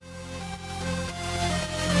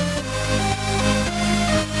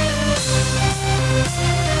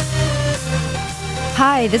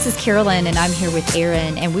Hi, this is Carolyn, and I'm here with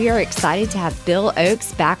Aaron, and we are excited to have Bill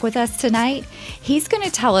Oakes back with us tonight. He's going to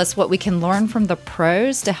tell us what we can learn from the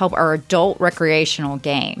pros to help our adult recreational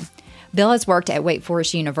game. Bill has worked at Wake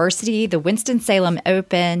Forest University, the Winston-Salem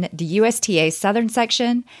Open, the USTA Southern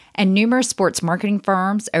Section, and numerous sports marketing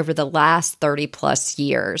firms over the last 30-plus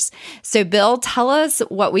years. So, Bill, tell us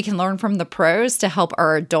what we can learn from the pros to help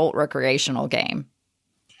our adult recreational game.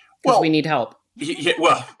 Well, we need help.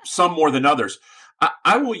 Well, some more than others.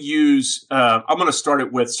 I will use, I'm going to start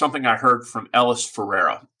it with something I heard from Ellis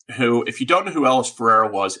Ferreira, who, if you don't know who Ellis Ferreira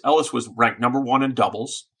was, Ellis was ranked number one in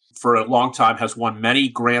doubles for a long time, has won many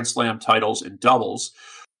Grand Slam titles in doubles,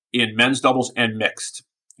 in men's doubles and mixed.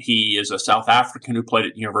 He is a South African who played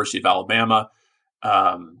at the University of Alabama,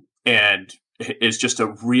 and is just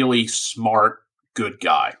a really smart, good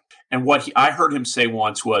guy. And what I heard him say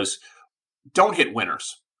once was, don't hit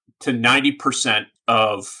winners to 90%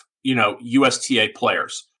 of USTA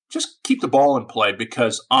players. Just keep the ball in play,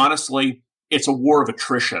 because honestly, it's a war of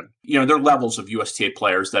attrition. There are levels of USTA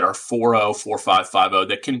players that are 4-0, 4-5, 5-0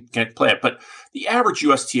 that can play it. But the average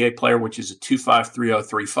USTA player, which is a 2-5, 3-0,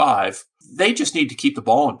 3-5, they just need to keep the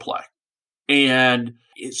ball in play. And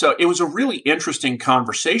so it was a really interesting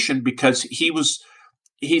conversation, because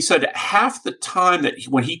he said half the time that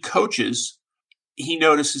when he coaches, he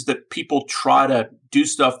notices that people try to do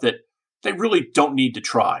stuff that they really don't need to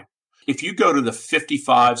try. If you go to the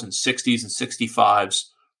 55s and 60s and 65s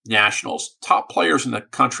nationals, top players in the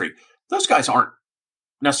country, those guys aren't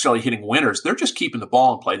necessarily hitting winners. They're just keeping the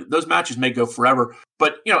ball in play. Those matches may go forever,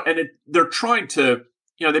 but they're trying to,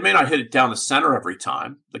 they may not hit it down the center every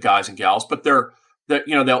time, the guys and gals, but they'll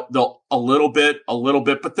a little bit,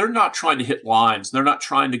 but they're not trying to hit lines. They're not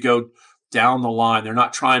trying to go down the line. They're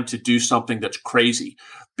not trying to do something that's crazy,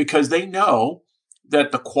 because they know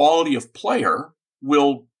that the quality of player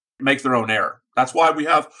will make their own error. That's why we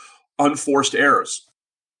have unforced errors.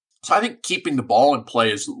 So I think keeping the ball in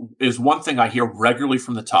play is one thing I hear regularly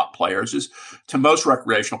from the top players, is to most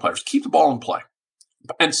recreational players, keep the ball in play.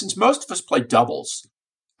 And since most of us play doubles,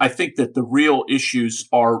 I think that the real issues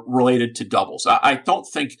are related to doubles. I don't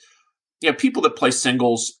think, people that play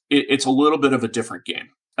singles, it's a little bit of a different game,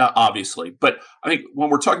 obviously. But I think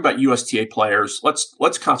when we're talking about USTA players,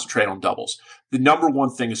 let's concentrate on doubles. The number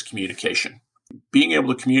one thing is communication. Being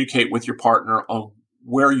able to communicate with your partner on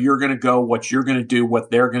where you're going to go, what you're going to do, what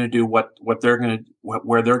they're going to do, where they're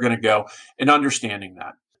going to go, and understanding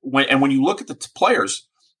that. When you look at the players,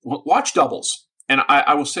 watch doubles. And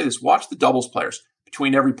I will say this: watch the doubles players.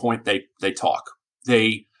 Between every point they talk.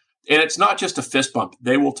 And it's not just a fist bump.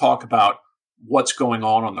 They will talk about what's going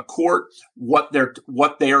on the court, what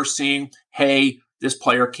they are seeing. Hey, this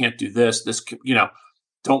player can't do this.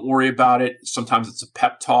 Don't worry about it. Sometimes it's a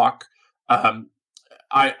pep talk.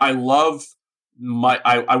 I will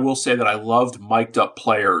say that I loved mic'd up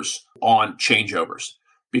players on changeovers,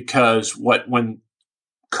 because when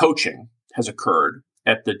coaching has occurred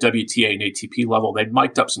at the WTA and ATP level, they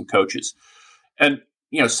mic'd up some coaches. And,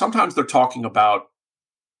 sometimes they're talking about,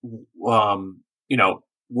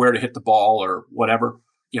 where to hit the ball or whatever,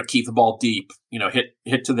 keep the ball deep,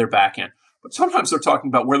 hit to their backhand. But sometimes they're talking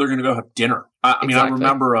about where they're going to go have dinner. I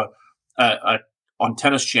remember on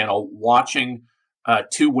Tennis Channel watching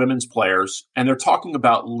two women's players, and they're talking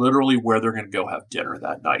about literally where they're going to go have dinner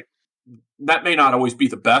that night. That may not always be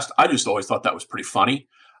the best. I just always thought that was pretty funny,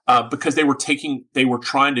 because they were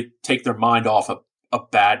trying to take their mind off a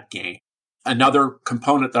bad game. Another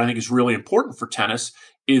component that I think is really important for tennis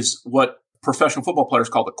is what professional football players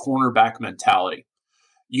call the cornerback mentality.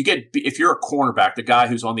 If you're a cornerback, the guy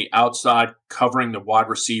who's on the outside covering the wide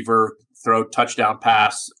receiver, throw touchdown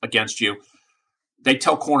pass against you, they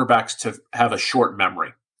tell cornerbacks to have a short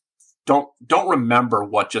memory. Don't remember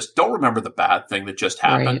the bad thing that just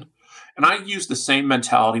happened. Right. And I use the same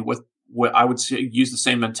mentality with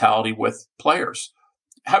players.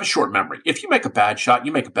 Have a short memory. If you make a bad shot,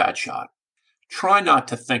 you make a bad shot. Try not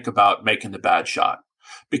to think about making the bad shot,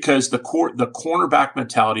 because the cornerback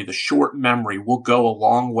mentality, the short memory, will go a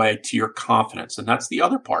long way to your confidence. And that's the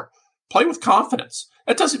other part. Play with confidence.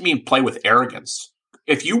 That doesn't mean play with arrogance.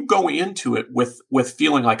 If you go into it with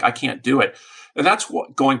feeling like I can't do it, and that's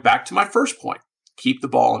what, going back to my first point, keep the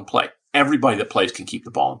ball in play. Everybody that plays can keep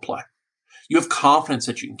the ball in play. You have confidence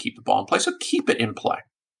that you can keep the ball in play, so keep it in play.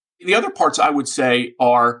 The other parts I would say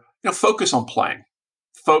are, focus on playing.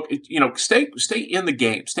 Stay in the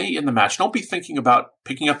game, stay in the match. Don't be thinking about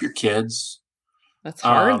picking up your kids. That's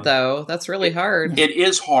hard, though. That's really hard. It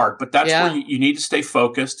is hard, but that's where you need to stay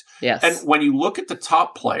focused. Yes. And when you look at the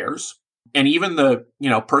top players, and even the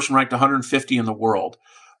person ranked 150 in the world,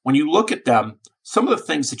 when you look at them, some of the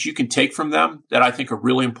things that you can take from them that I think are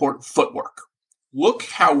really important: footwork. Look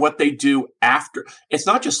what they do after. It's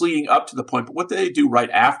not just leading up to the point, but what do they do right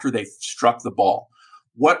after they've struck the ball?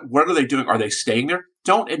 What are they doing? Are they staying there?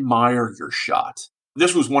 Don't admire your shot.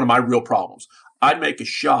 This was one of my real problems. I'd make a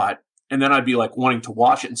shot and then I'd be like wanting to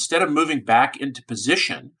watch it instead of moving back into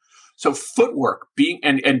position. So footwork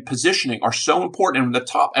and positioning are so important.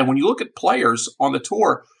 And when you look at players on the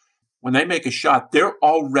tour, when they make a shot, they're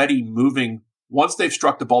already moving. Once they've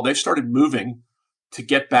struck the ball, they've started moving to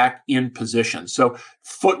get back in position. So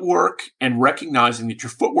footwork and recognizing that your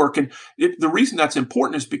footwork, and the reason that's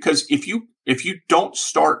important is because if you don't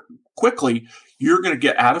start quickly, you're going to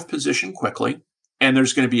get out of position quickly. And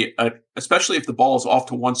there's going to be, especially if the ball is off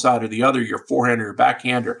to one side or the other, your forehand or your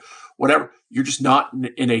backhand or whatever, you're just not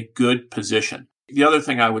in a good position. The other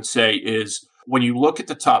thing I would say is when you look at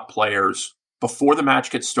the top players, before the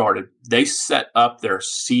match gets started, they set up their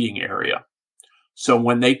seating area. So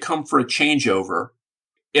when they come for a changeover,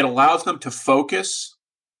 it allows them to focus,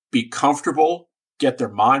 be comfortable, get their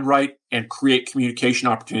mind right, and create communication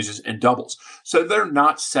opportunities in doubles. So they're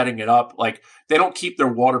not setting it up like they don't keep their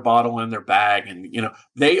water bottle in their bag, and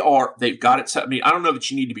they've got it set. I mean, I don't know that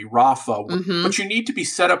you need to be Rafa, but you need to be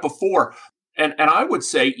set up before. And I would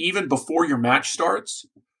say even before your match starts,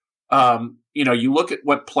 you look at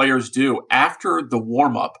what players do after the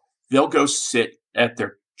warm up. They'll go sit at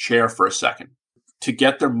their chair for a second to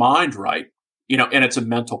get their mind right. And it's a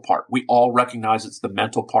mental part. We all recognize it's the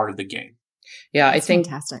mental part of the game. Yeah, That's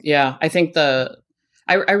fantastic. Yeah, I think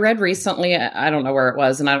I read recently, I don't know where it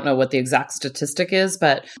was, and I don't know what the exact statistic is,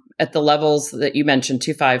 but at the levels that you mentioned,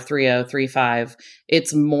 2-5, 3-0, 3-5,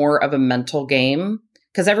 it's more of a mental game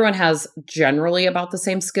because everyone has generally about the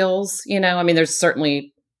same skills. I mean, there's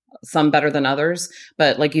certainly some better than others,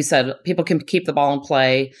 but like you said, people can keep the ball in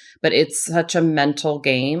play, but it's such a mental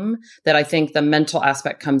game that I think the mental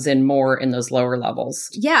aspect comes in more in those lower levels.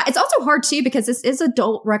 Yeah. It's also hard too, because this is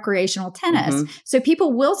adult recreational tennis. So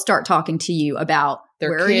people will start talking to you about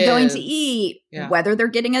where are you going to eat, whether they're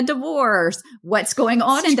getting a divorce, what's going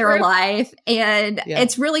on in their life. And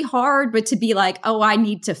it's really hard, but to be like, oh, I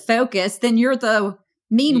need to focus, then you're the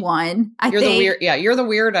mean one. You're the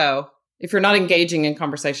weirdo if you're not engaging in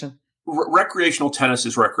conversation. Recreational tennis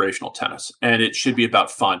is recreational tennis, and it should be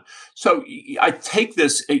about fun. So I take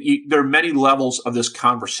this, there are many levels of this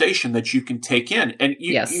conversation that you can take in. And,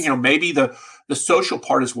 maybe the social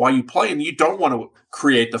part is why you play, and you don't want to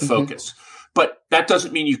create the focus. But that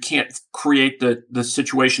doesn't mean you can't create the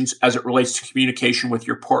situations as it relates to communication with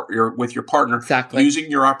your partner. Exactly.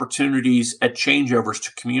 Using your opportunities at changeovers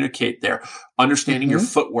to communicate there, understanding your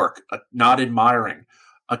footwork, not admiring.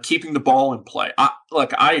 Keeping the ball in play.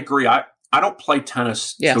 I agree. I don't play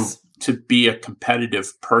tennis to be a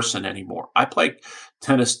competitive person anymore. I play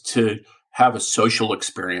tennis to have a social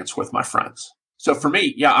experience with my friends. So for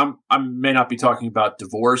me, I may not be talking about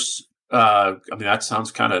divorce. I mean, that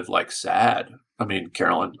sounds kind of like sad. I mean,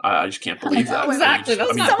 Carolyn, I just can't believe that. Exactly.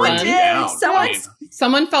 That's not fun.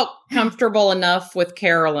 Someone felt comfortable enough with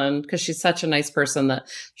Carolyn because she's such a nice person that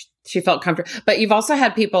she felt comfortable. But you've also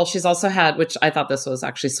had people, she's also had, which I thought this was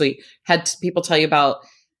actually sweet, had people tell you about,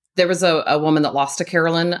 there was a woman that lost to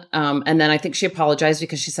Carolyn. And then I think she apologized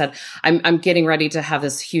because she said, I'm getting ready to have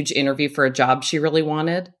this huge interview for a job she really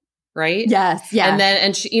wanted. Right? Yes. Yeah.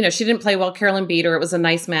 And she, she didn't play well. Carolyn beat her. It was a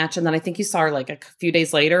nice match. And then I think you saw her like a few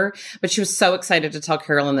days later, but she was so excited to tell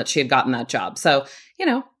Carolyn that she had gotten that job. So,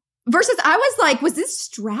 Versus I was like, was this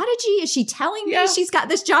strategy? Is she telling me she's got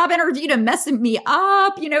this job interview to mess me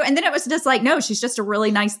up? And then it was just like, no, she's just a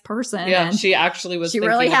really nice person. Yeah, and she actually was. She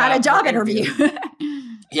really had a job interview.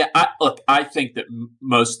 I think that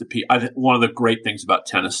most of the people, one of the great things about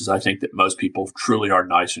tennis is I think that most people truly are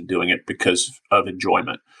nice in doing it because of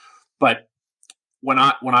enjoyment. But when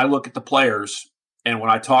I look at the players and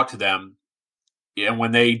when I talk to them and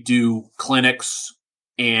when they do clinics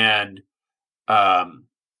and,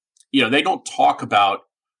 they don't talk about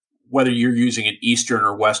whether you're using an Eastern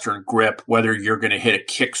or Western grip, whether you're going to hit a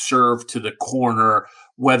kick serve to the corner,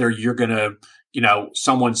 whether you're going to,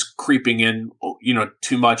 someone's creeping in,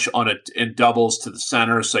 too much in doubles to the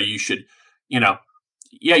center. So you should, you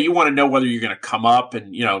want to know whether you're going to come up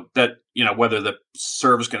and, whether the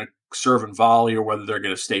serve is going to serve and volley or whether they're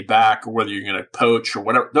going to stay back or whether you're going to poach or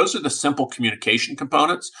whatever. Those are the simple communication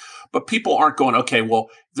components. But people aren't going, okay, well,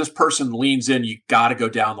 if this person leans in, you got to go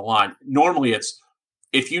down the line. Normally it's,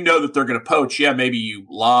 if you know that they're going to poach, maybe you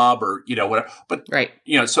lob or, whatever. But, right.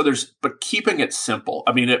 But keeping it simple.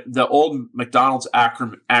 I mean, the old McDonald's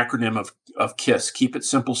acronym of KISS, keep it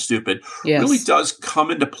simple, stupid, really does come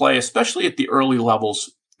into play, especially at the early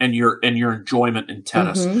levels and your enjoyment in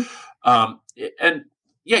tennis. And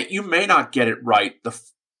yeah, you may not get it right the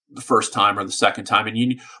first time or the second time,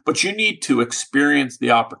 but you need to experience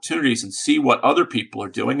the opportunities and see what other people are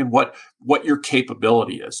doing and what your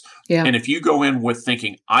capability is. Yeah. And if you go in with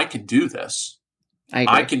thinking, I can do this,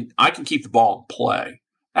 I can keep the ball in play,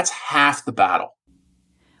 that's half the battle.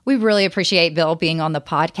 We really appreciate Bill being on the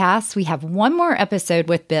podcast. We have one more episode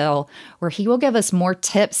with Bill where he will give us more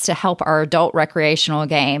tips to help our adult recreational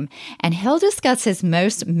game. And he'll discuss his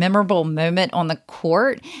most memorable moment on the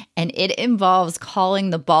court, and it involves calling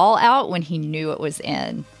the ball out when he knew it was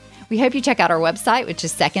in. We hope you check out our website, which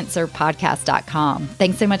is secondservepodcast.com.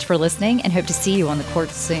 Thanks so much for listening, and hope to see you on the court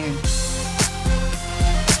soon.